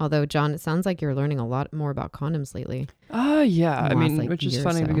John. Although, John, it sounds like you're learning a lot more about condoms lately. Yeah. I mean, like, which is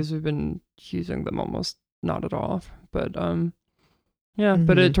funny because we've been using them almost not at all. But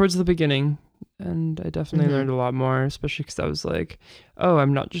but towards the beginning, and I definitely learned a lot more, especially because I was like, oh,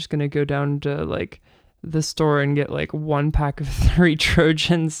 I'm not just gonna go down to like the store and get like 1 pack of 3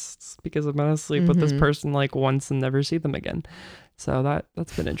 Trojans because I'm gonna sleep with this person like once and never see them again. So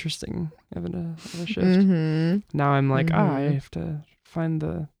that's been interesting, having a shift. Now I'm like, I have to find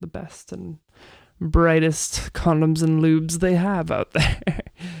the best and brightest condoms and lubes they have out there.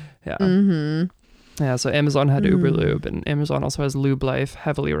 Yeah, so Amazon had Uberlube, and Amazon also has Lube Life.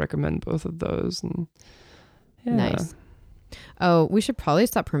 Heavily recommend both of those. And Nice. Oh, we should probably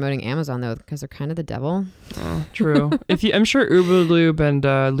stop promoting Amazon though, because they're kind of the devil. Oh, true. I'm sure Uberlube and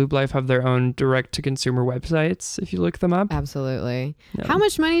Lube Life have their own direct-to-consumer websites. If you look them up, absolutely. Yeah. How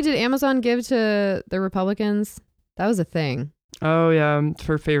much money did Amazon give to the Republicans? That was a thing. Oh yeah,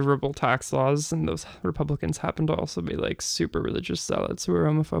 for favorable tax laws, and those Republicans happen to also be like super religious zealots who are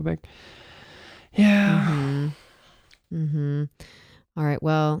homophobic. Yeah. All right.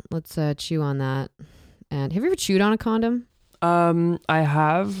 Well, let's chew on that. And have you ever chewed on a condom? I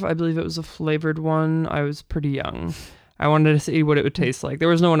have. I believe it was a flavored one. I was pretty young. I wanted to see what it would taste like. There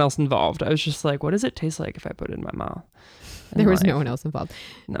was no one else involved. I was just like, what does it taste like if I put it in my mouth? And there was no one else involved.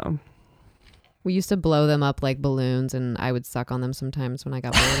 No. We used to blow them up like balloons, and I would suck on them sometimes when I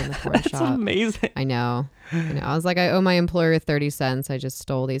got bored in the corn shop. That's amazing. I know. I was like, I owe my employer 30 cents. I just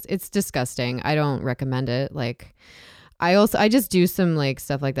stole these. It's disgusting. I don't recommend it. Like, I just do some like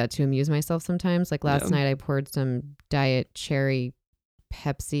stuff like that to amuse myself sometimes. Like last night I poured some Diet Cherry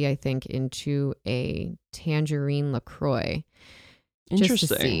Pepsi, I think, into a tangerine LaCroix. Interesting.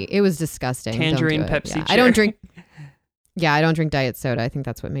 Just to see. It was disgusting. Tangerine Pepsi. Yeah. I don't drink diet soda. I think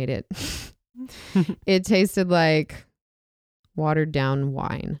that's what made it. It tasted like watered down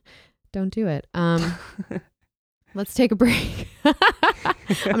wine. Don't do it. Let's take a break. I'm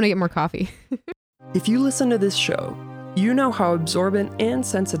gonna get more coffee. If you listen to this show, you know how absorbent and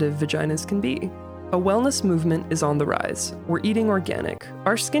sensitive vaginas can be. A wellness movement is on the rise. We're eating organic,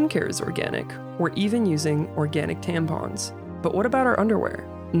 our skincare is organic, we're even using organic tampons. But what about our underwear?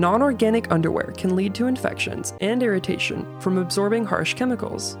 Non-organic underwear can lead to infections and irritation from absorbing harsh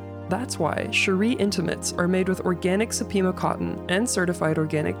chemicals. That's why Cherie Intimates are made with organic Supima cotton and certified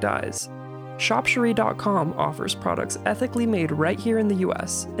organic dyes. ShopCherie.com offers products ethically made right here in the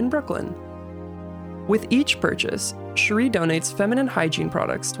US, in Brooklyn. With each purchase, Cherie donates feminine hygiene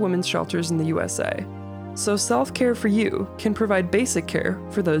products to women's shelters in the USA. So self-care for you can provide basic care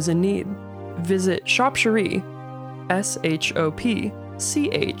for those in need. Visit ShopCherie,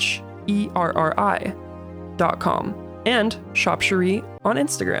 ShopCherri.com, and ShopCherie on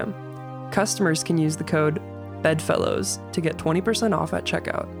Instagram. Customers can use the code BEDFELLOWS to get 20% off at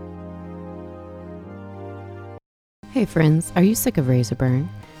checkout. Hey friends, are you sick of razor burn?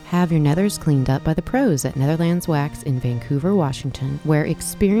 Have your nethers cleaned up by the pros at Netherlands Wax in Vancouver, Washington, where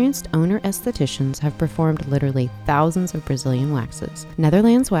experienced owner estheticians have performed literally thousands of Brazilian waxes.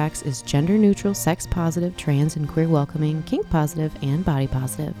 Netherlands Wax is gender neutral, sex positive, trans and queer welcoming, kink positive, and body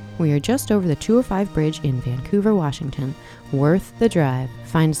positive. We are just over the 205 bridge in Vancouver, Washington. Worth the drive.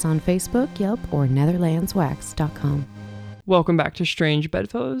 Find us on Facebook, Yelp, or netherlandswax.com. Welcome back to Strange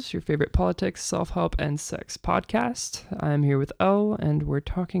Bedfellows, your favorite politics, self-help, and sex podcast. I'm here with Elle, and we're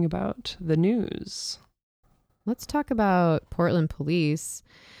talking about the news. Let's talk about Portland police.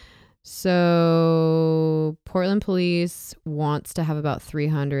 So Portland police wants to have about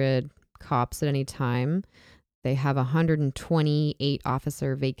 300 cops at any time. They have 128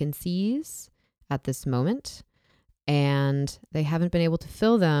 officer vacancies at this moment, and they haven't been able to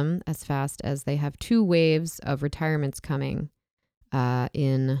fill them as fast as they have 2 waves of retirements coming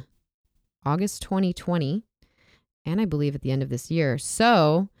in August 2020, and I believe at the end of this year.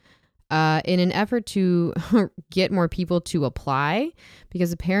 So in an effort to get more people to apply,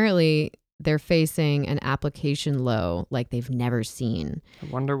 because apparently they're facing an application low like they've never seen. I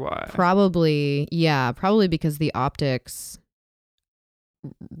wonder why. Probably because the optics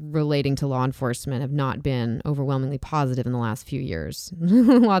relating to law enforcement have not been overwhelmingly positive in the last few years.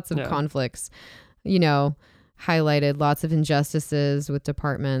 Lots of conflicts, highlighted, lots of injustices with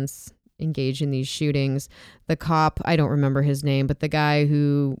departments engaged in these shootings. The cop, I don't remember his name, but the guy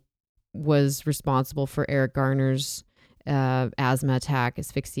who was responsible for Eric Garner's asthma attack,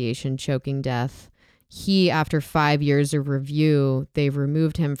 asphyxiation, choking death, he, after 5 years of review, they've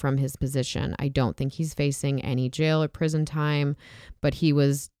removed him from his position. I don't think he's facing any jail or prison time, but he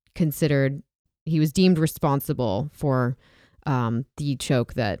was deemed responsible for the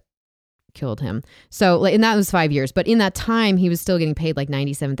choke that killed him. So, and that was 5 years. But in that time, he was still getting paid like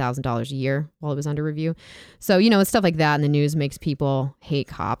 $97,000 a year while it was under review. So, stuff like that in the news makes people hate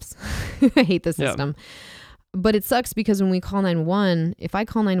cops, hate the system. Yeah. But it sucks because when we call 911, if I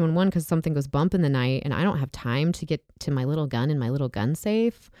call 911 because something goes bump in the night and I don't have time to get to my little gun in my little gun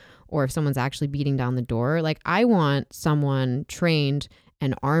safe, or if someone's actually beating down the door, like I want someone trained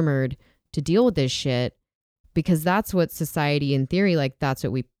and armored to deal with this shit, because that's what society, in theory, like that's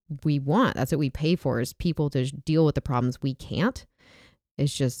what we want. That's what we pay for, is people to deal with the problems we can't.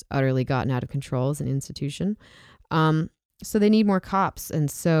 It's just utterly gotten out of control as an institution. So they need more cops. And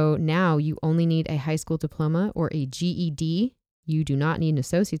so now you only need a high school diploma or a GED. You do not need an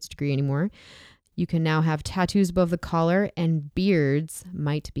associate's degree anymore. You can now have tattoos above the collar, and beards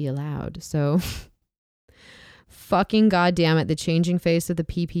might be allowed. So fucking goddamn it, the changing face of the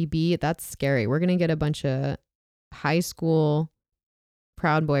PPB, that's scary. We're going to get a bunch of high school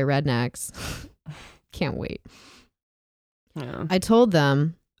Proud Boy rednecks. Can't wait. Yeah. I told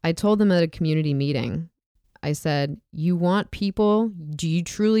them at a community meeting, I said, you want people, do you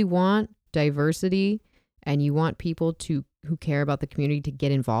truly want diversity, and you want people who care about the community to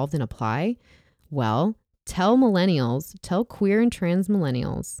get involved and apply? Well, tell queer and trans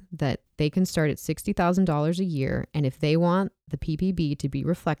millennials that they can start at $60,000 a year. And if they want the PPB to be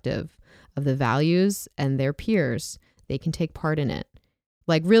reflective of the values and their peers, they can take part in it.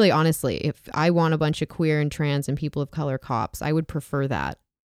 Like, really, honestly, if I want a bunch of queer and trans and people of color cops, I would prefer that.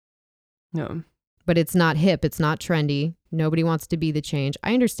 No. But it's not hip. It's not trendy. Nobody wants to be the change.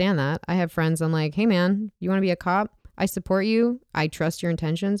 I understand that. I have friends. I'm like, hey, man, you want to be a cop? I support you. I trust your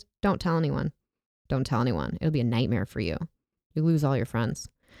intentions. Don't tell anyone. Don't tell anyone. It'll be a nightmare for you. You lose all your friends.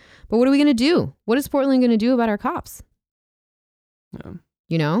 But what are we going to do? What is Portland going to do about our cops?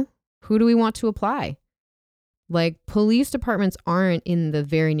 No. Who do we want to apply? Like, police departments aren't in the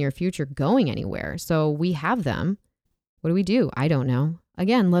very near future going anywhere. So we have them. What do we do? I don't know.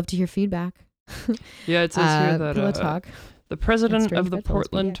 Again, love to hear feedback. Yeah, it says here that Talk. The president of the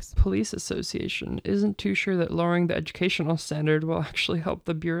Portland Police Association isn't too sure that lowering the educational standard will actually help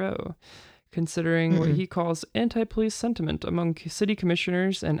the Bureau, considering what he calls anti-police sentiment among city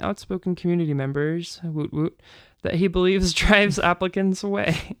commissioners and outspoken community members, woot woot, that he believes drives applicants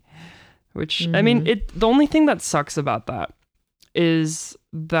away. Which, I mean, the only thing that sucks about that is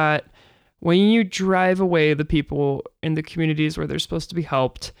that when you drive away the people in the communities where they're supposed to be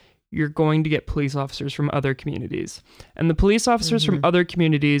helped, you're going to get police officers from other communities. And the police officers from other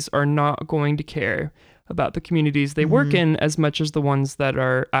communities are not going to care about the communities they work in as much as the ones that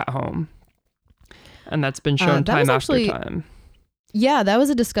are at home. And that's been shown time after time. Yeah, that was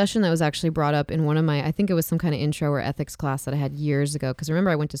a discussion that was actually brought up in one of my, I think it was some kind of intro or ethics class that I had years ago. Because remember,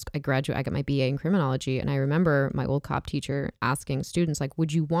 I got my BA in criminology, and I remember my old cop teacher asking students, like,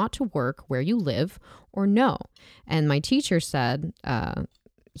 would you want to work where you live or no? And my teacher said,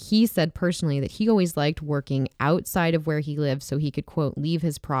 he said personally that he always liked working outside of where he lived so he could, quote, leave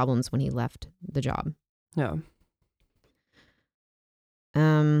his problems when he left the job. Yeah.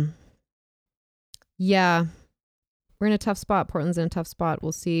 Yeah. We're in a tough spot. Portland's in a tough spot.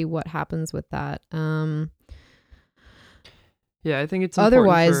 We'll see what happens with that. Yeah, I think it's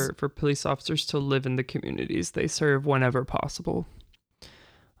important for police officers to live in the communities they serve whenever possible.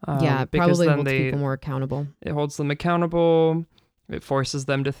 Yeah, it probably holds people more accountable. It holds them accountable. It forces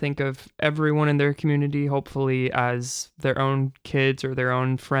them to think of everyone in their community, hopefully, as their own kids or their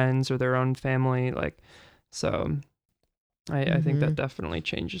own friends or their own family. I think that definitely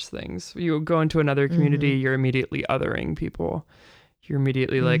changes things. You go into another community, you're immediately othering people. You're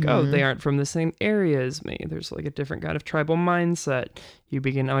immediately like, oh, they aren't from the same area as me. There's like a different kind of tribal mindset. You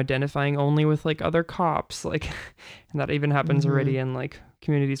begin identifying only with like other cops, and that even happens already in like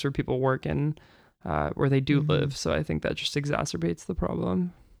communities where people work in, where they do live. So I think that just exacerbates the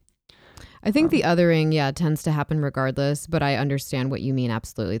problem. I think the othering, tends to happen regardless, but I understand what you mean.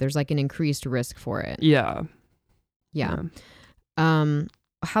 Absolutely. There's like an increased risk for it. Yeah.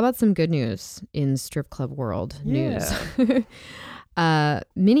 How about some good news in strip club world news? Yeah.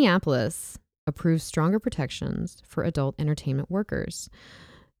 Minneapolis approves stronger protections for adult entertainment workers.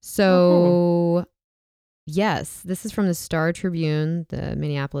 So, yes, this is from the Star Tribune, the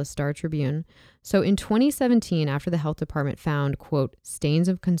Minneapolis Star Tribune. So in 2017, after the health department found, quote, stains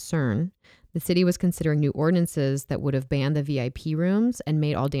of concern, the city was considering new ordinances that would have banned the VIP rooms and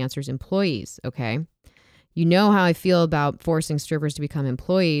made all dancers employees, okay? You know how I feel about forcing strippers to become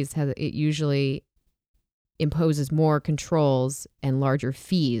employees. It usually imposes more controls and larger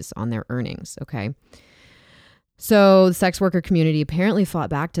fees on their earnings, okay? So the sex worker community apparently fought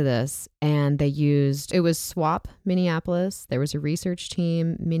back to this, and it was SWAP Minneapolis. There was a research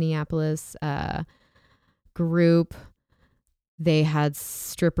team, Minneapolis group. They had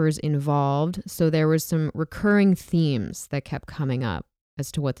strippers involved. So there was some recurring themes that kept coming up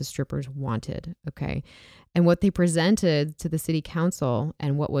as to what the strippers wanted, okay? And what they presented to the city council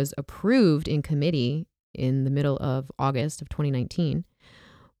and what was approved in committee in the middle of August of 2019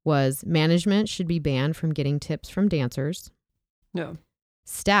 was management should be banned from getting tips from dancers. Yeah.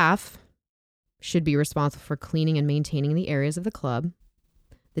 Staff should be responsible for cleaning and maintaining the areas of the club.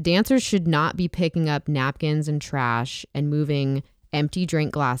 The dancers should not be picking up napkins and trash and moving empty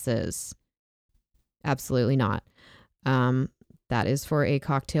drink glasses. Absolutely not. That is for a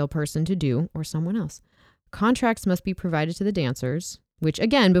cocktail person to do or someone else. Contracts must be provided to the dancers, which,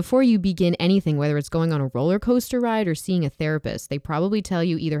 again, before you begin anything, whether it's going on a roller coaster ride or seeing a therapist, they probably tell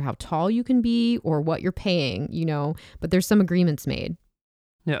you either how tall you can be or what you're paying, but there's some agreements made.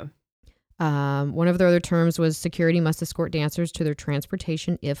 Yeah. One of the other terms was security must escort dancers to their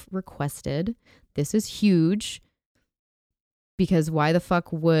transportation if requested. This is huge because why the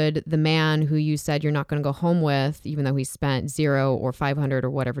fuck would the man who you said you're not going to go home with, even though he spent $0 or $500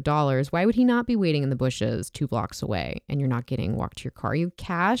 or whatever dollars, why would he not be waiting in the bushes 2 blocks away and you're not getting walked to your car? You have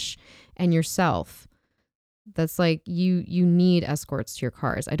cash and yourself. That's like you need escorts to your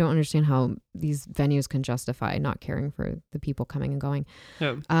cars. I don't understand how these venues can justify not caring for the people coming and going.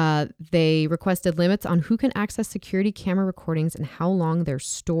 Yeah. They requested limits on who can access security camera recordings and how long they're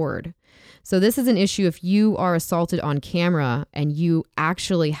stored. So this is an issue if you are assaulted on camera and you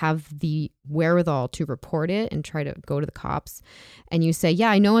actually have the wherewithal to report it and try to go to the cops and you say,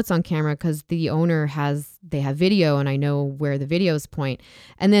 yeah, I know it's on camera because the owner they have video and I know where the videos point.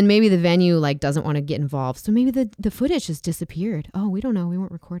 And then maybe the venue doesn't want to get involved. So maybe the footage just disappeared. Oh, we don't know. We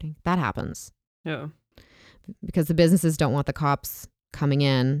weren't recording. That happens. Yeah. Because the businesses don't want the cops coming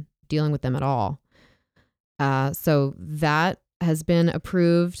in, dealing with them at all. So that has been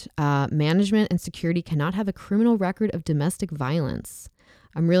approved. Management and security cannot have a criminal record of domestic violence.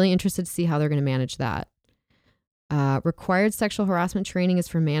 I'm really interested to see how they're going to manage that. Required sexual harassment training is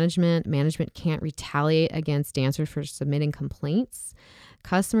for management. Management can't retaliate against dancers for submitting complaints.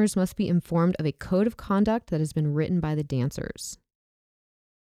 Customers must be informed of a code of conduct that has been written by the dancers.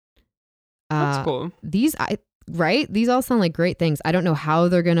 That's cool. These all sound like great things. I don't know how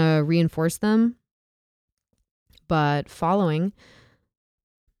they're going to reinforce them, but following.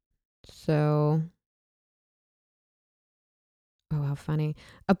 So, oh, how funny.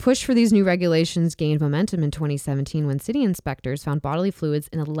 A push for these new regulations gained momentum in 2017 when city inspectors found bodily fluids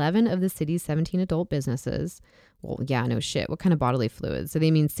in 11 of the city's 17 adult businesses. Well, yeah, no shit. What kind of bodily fluids? So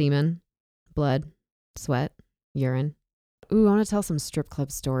they mean semen, blood, sweat, urine. Ooh, I want to tell some strip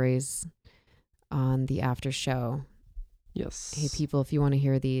club stories on the after show. Yes. Hey, people, if you want to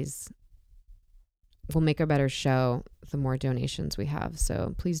hear these, we'll make a better show the more donations we have.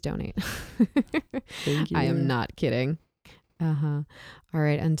 So please donate. Thank you. I am not kidding. All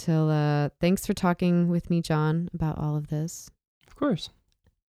right. Thanks for talking with me, John, about all of this. Of course.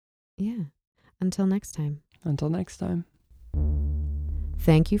 Yeah. Until next time. Until next time.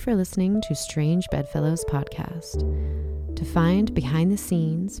 Thank you for listening to Strange Bedfellows podcast. To find behind the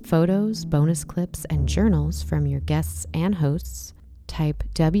scenes, photos, bonus clips, and journals from your guests and hosts, type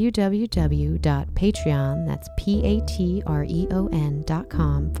www.patreon, that's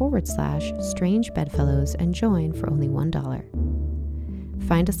patreon.com/Strange Bedfellows and join for only $1.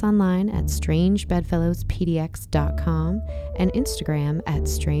 Find us online at strangebedfellowspdx.com and Instagram at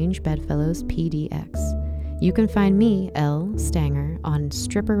strangebedfellowspdx. You can find me, Elle Stanger, on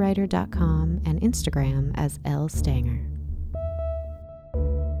stripperwriter.com and Instagram as Elle Stanger.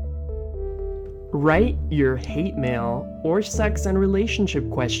 Write your hate mail or sex and relationship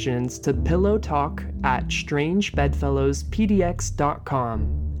questions to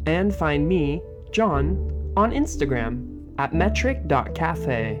pillowtalk@strangebedfellowspdx.com and find me, John, on Instagram at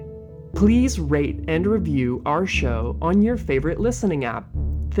metric.cafe. Please rate and review our show on your favorite listening app.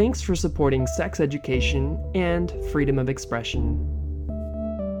 Thanks for supporting sex education and freedom of expression.